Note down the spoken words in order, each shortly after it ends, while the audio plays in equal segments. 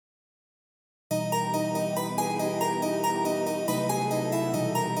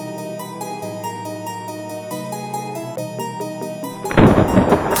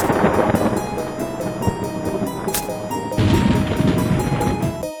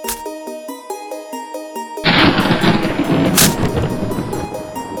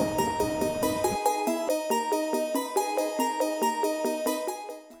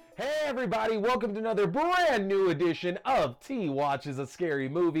welcome to another brand new edition of T Watches a Scary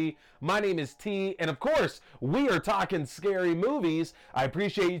Movie. My name is T, and of course, we are talking scary movies. I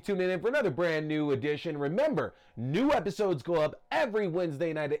appreciate you tuning in for another brand new edition. Remember, new episodes go up every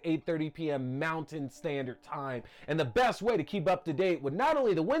Wednesday night at 8:30 p.m. Mountain Standard Time, and the best way to keep up to date with not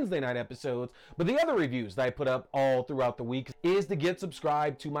only the Wednesday night episodes, but the other reviews that I put up all throughout the week is to get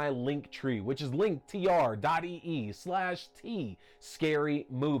subscribed to my link tree, which is linktr.ee/T Scary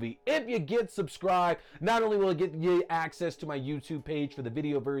Movie. If you get subscribed, not only will it get you access to my YouTube page for the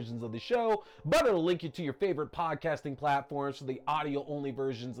video versions of the show, but it'll link you to your favorite podcasting platforms for the audio only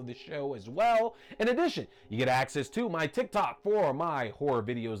versions of the show as well. In addition, you get access to my TikTok for my horror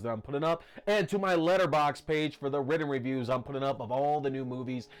videos that I'm putting up, and to my Letterboxd page for the written reviews I'm putting up of all the new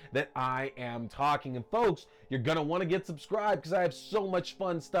movies that I am talking. And folks, you're gonna want to get subscribed because I have so much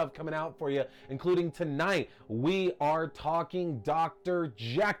fun stuff coming out for you, including tonight we are talking Doctor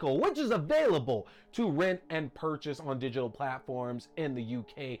Jekyll, which is available to rent and purchase on digital platforms in the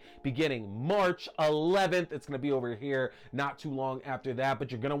UK beginning March 11th. It's going to be over here not too long after that, but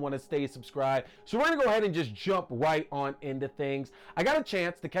you're going to want to stay subscribed. So we're going to go ahead and just jump right on into things. I got a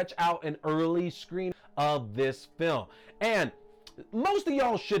chance to catch out an early screen of this film, and most of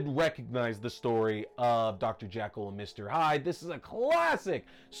y'all should recognize the story of Dr. Jekyll and Mr. Hyde. This is a classic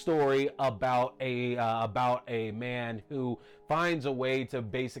story about a man who finds a way to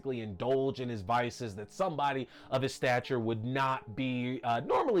basically indulge in his vices that somebody of his stature would not be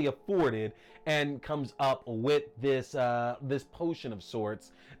normally afforded, and comes up with this this potion of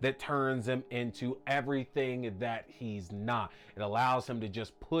sorts that turns him into everything that he's not. It allows him to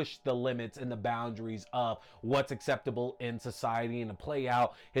just push the limits and the boundaries of what's acceptable in society and to play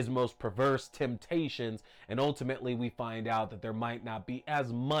out his most perverse temptations. And ultimately we find out that there might not be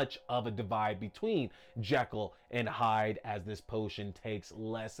as much of a divide between Jekyll and Hyde, as this potion takes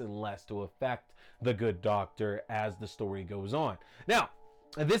less and less to affect the good doctor as the story goes on. Now,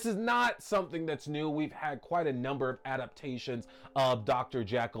 this is not something that's new. We've had quite a number of adaptations of Dr.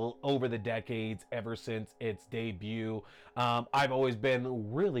 Jekyll over the decades, ever since its debut. I've always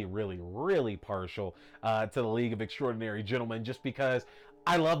been really partial to the League of Extraordinary Gentlemen, just because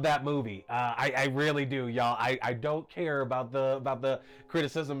I love that movie. I really do, y'all. I don't care about the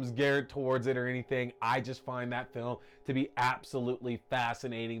criticisms geared towards it or anything. I just find that film to be absolutely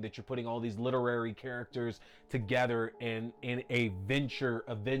fascinating, that you're putting all these literary characters together in a venture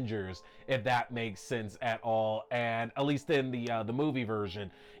Avengers, if that makes sense at all. And at least in the movie version,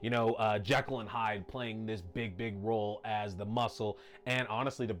 you know, Jekyll and Hyde playing this big role as the muscle and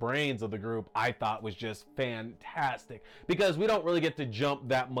honestly the brains of the group, I thought was just fantastic, because we don't really get to jump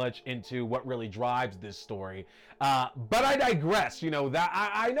that much into what really drives this story. But I digress. You know, that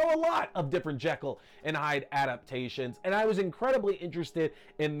I know a lot of different Jekyll and Hyde adaptations, and I was incredibly interested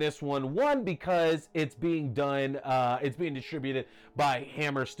in this one because it's being done, it's being distributed by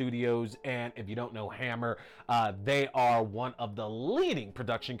Hammer Studios. And if you don't know Hammer, they are one of the leading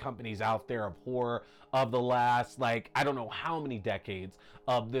production companies out there of horror of the last, like, I don't know how many decades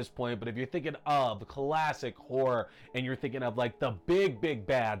of this point. But if you're thinking of classic horror and you're thinking of like the big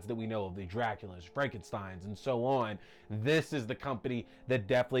bads that we know of, the Draculas, Frankensteins, and so on, this is the company that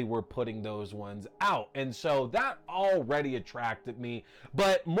definitely were putting those ones out. And so that already attracted me.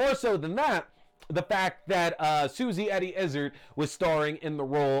 But more so than that, the fact that Suzy Eddie Izzard was starring in the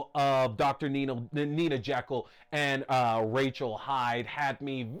role of Dr. Nina Jekyll and Rachel Hyde had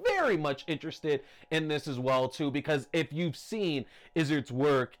me very much interested in this as well too, because if you've seen Izzard's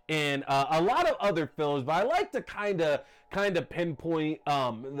work in a lot of other films, but I like to kind of pinpoint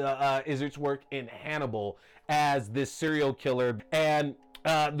Izzard's work in Hannibal as this serial killer. And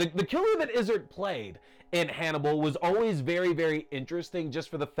the killer that Izzard played in Hannibal was always very interesting, just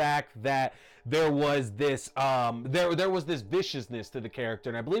for the fact that there was this there was this viciousness to the character,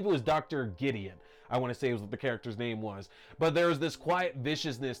 and I believe it was Dr. Gideon, I want to say, was what the character's name was. But there was this quiet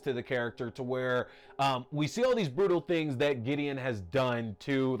viciousness to the character, to where we see all these brutal things that Gideon has done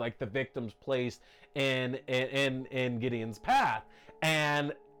to, like, the victims placed in Gideon's path.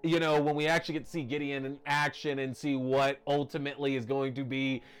 And you know, when we actually get to see Gideon in action and see what ultimately is going to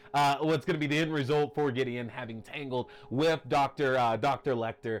be, what's going to be the end result for Gideon having tangled with Dr.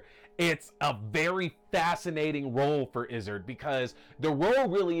 Lecter, it's a very fascinating role for Izzard, because the role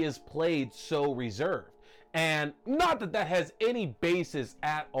really is played so reserved. And not that that has any basis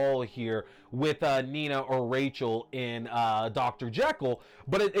at all here with Nina or Rachel in Dr. Jekyll,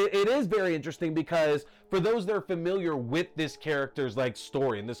 but it is very interesting, because for those that are familiar with this character's like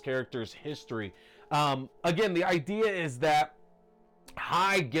story and this character's history, again, the idea is that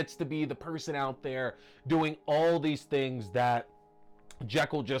Hyde gets to be the person out there doing all these things that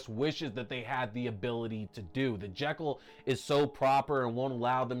Jekyll just wishes that they had the ability to do. The Jekyll is so proper and won't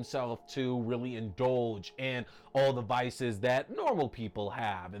allow themselves to really indulge in all the vices that normal people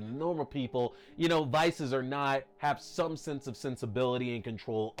have. And the normal people, you know, vices or not, have some sense of sensibility and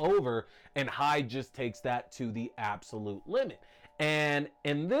control over, and Hyde just takes that to the absolute limit. And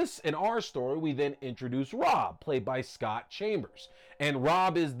in our story, we then introduce Rob, played by Scott Chambers. And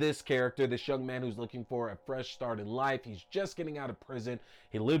Rob is this character, this young man who's looking for a fresh start in life. He's just getting out of prison.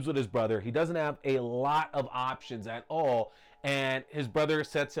 He lives with his brother. He doesn't have a lot of options at all. And his brother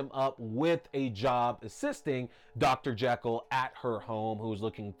sets him up with a job assisting Dr. Jekyll at her home, who's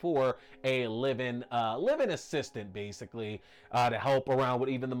looking for a live-in assistant, basically, to help around with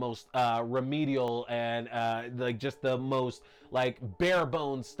even the most remedial and like just the most like bare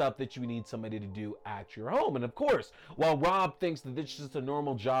bones stuff that you need somebody to do at your home. And of course, while Rob thinks that this is just a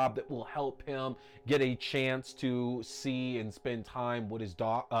normal job that will help him get a chance to see and spend time with his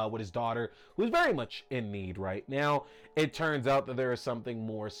daughter, who's very much in need right now, it turns out that there is something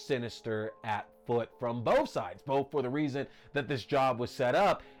more sinister at foot from both sides, both for the reason that this job was set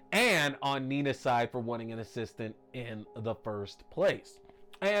up and on Nina's side for wanting an assistant in the first place.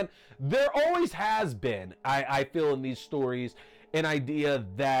 And there always has been, I feel in these stories, an idea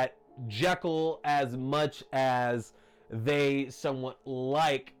that Jekyll, as much as they somewhat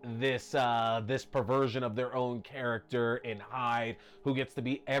like this perversion of their own character in Hyde, who gets to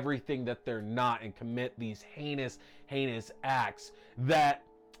be everything that they're not and commit these heinous acts, that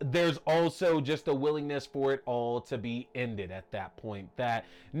there's also just a willingness for it all to be ended at that point, that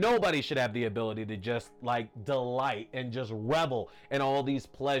nobody should have the ability to just like delight and just revel in all these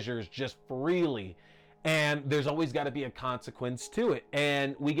pleasures just freely. And there's always got to be a consequence to it.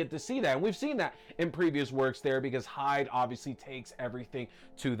 And we get to see that. And we've seen that in previous works there, because Hyde obviously takes everything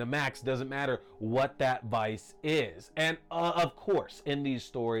to the max. Doesn't matter what that vice is. And of course, in these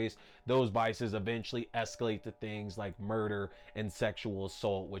stories, those vices eventually escalate to things like murder and sexual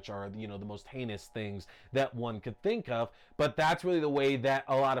assault, which are, you know, the most heinous things that one could think of. But that's really the way that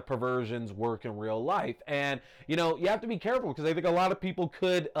a lot of perversions work in real life. And, you know, you have to be careful, because I think a lot of people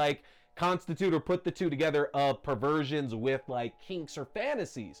could like constitute or put the two together of perversions with like kinks or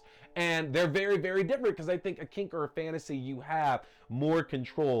fantasies, and they're very, very different, because I think a kink or a fantasy, you have more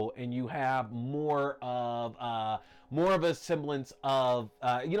control and you have more of a semblance of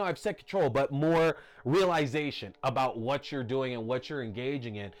you know, I've said control, but more realization about what you're doing and what you're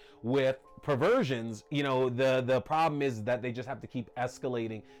engaging in. With perversions, you know, the problem is that they just have to keep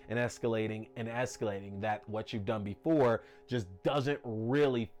escalating and escalating and escalating, that what you've done before just doesn't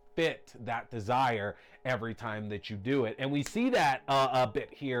really fit that desire every time that you do it. And we see that a bit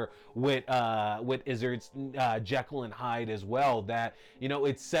here with Izzard's Jekyll and Hyde as well, that, you know,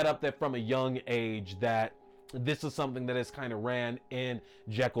 it's set up that from a young age that this is something that has kind of ran in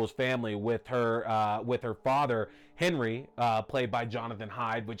Jekyll's family with her father, Henry, played by Jonathan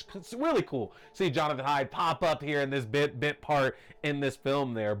Hyde, which is really cool. See Jonathan Hyde pop up here in this bit part in this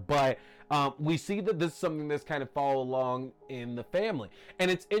film there. But we see that this is something that's kind of followed along in the family.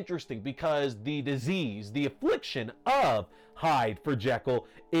 And it's interesting because the disease, the affliction of Hyde for Jekyll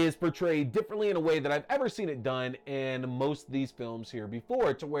is portrayed differently in a way that I've ever seen it done in most of these films here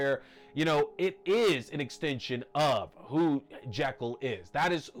before, to where, you know, it is an extension of who Jekyll is.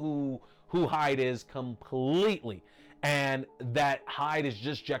 That is who Hyde is completely. And that Hyde is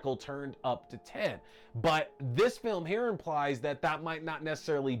just Jekyll turned up to 10. But this film here implies that that might not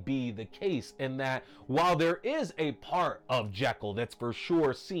necessarily be the case, and that while there is a part of Jekyll that's for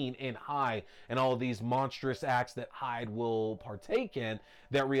sure seen in Hyde and all these monstrous acts that Hyde will partake in,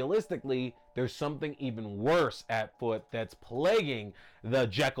 that realistically there's something even worse at foot that's plaguing the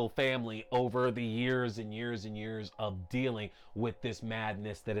Jekyll family over the years and years and years of dealing with this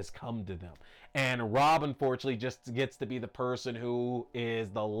madness that has come to them. And Rob, unfortunately, just gets to be the person who is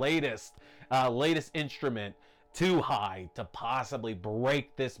the latest instrument to Hyde to possibly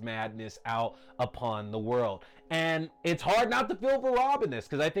break this madness out upon the world. And it's hard not to feel for Rob in this,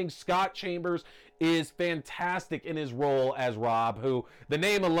 because I think Scott Chambers is fantastic in his role as Rob, who, the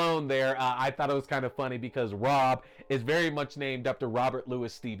name alone there, I thought it was kind of funny, because Rob is very much named after Robert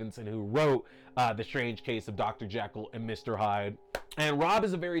Louis Stevenson, who wrote The Strange Case of Dr. Jekyll and Mr. Hyde. And Rob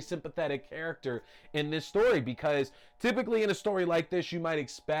is a very sympathetic character in this story, because typically in a story like this, you might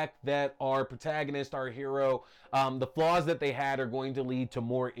expect that our protagonist, our hero, the flaws that they had are going to lead to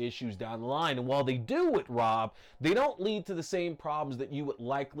more issues down the line. And while they do with Rob, they don't lead to the same problems that you would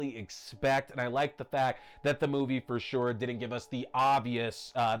likely expect. And I like the fact that the movie for sure didn't give us the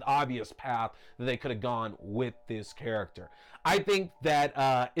obvious path that they could have gone with this character. I think that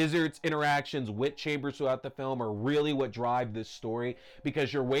Izzard's interactions with Chambers throughout the film are really what drive this story,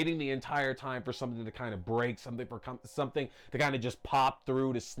 because you're waiting the entire time for something to kind of break, something to kind of just pop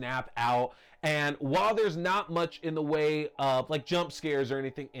through, to snap out. And while there's not much in the way of like jump scares or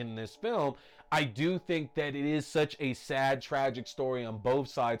anything in this film, I do think that it is such a sad, tragic story on both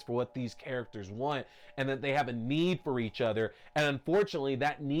sides for what these characters want, and that they have a need for each other. And unfortunately,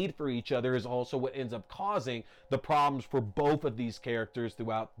 that need for each other is also what ends up causing the problems for both of these characters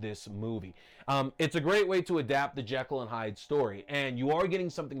throughout this movie. It's a great way to adapt the Jekyll and Hyde story, and you are getting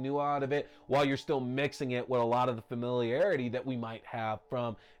something new out of it while you're still mixing it with a lot of the familiarity that we might have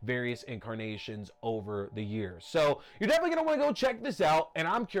from various incarnations over the years. So you're definitely going to want to go check this out, and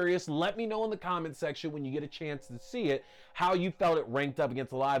I'm curious, let me know in the comment section when you get a chance to see it how you felt it ranked up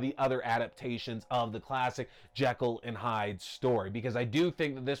against a lot of the other adaptations of the classic Jekyll and Hyde story, because I do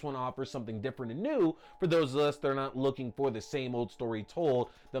think that this one offers something different and new for those of us that are not looking for the same old story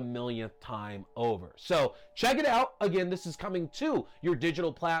told the millionth time over. So check it out. Again, this is coming to your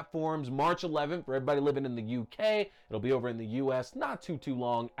digital platforms March 11th for everybody living in the UK. It'll be over in the US not too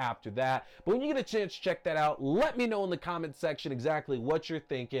long after that. But when you get a chance to check that out, let me know in the comment section exactly what you're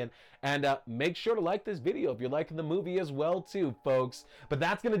thinking, and make sure to like this video if you're liking the movie as well too, folks. But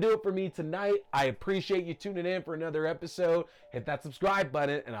that's gonna do it for me tonight. I appreciate you tuning in for another episode. Hit that subscribe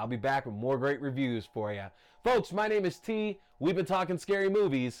button and I'll be back with more great reviews for you. Folks, my name is T. We've been talking scary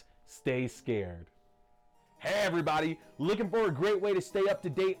movies. Stay scared. Hey everybody, looking for a great way to stay up to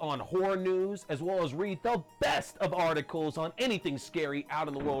date on horror news, as well as read the best of articles on anything scary out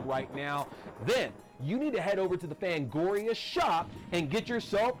in the world right now? Then you need to head over to the Fangoria shop and get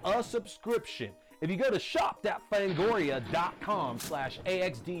yourself a subscription. If you go to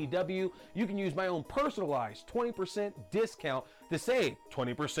shop.fangoria.com/AXDEW, you can use my own personalized 20% discount to save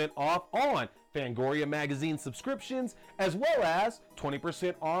 20% off on Fangoria magazine subscriptions, as well as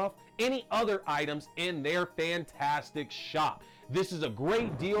 20% off any other items in their fantastic shop. This is a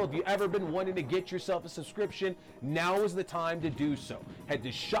great deal. If you've ever been wanting to get yourself a subscription, now is the time to do so. Head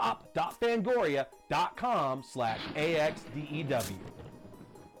to shop.fangoria.com/AXDEW.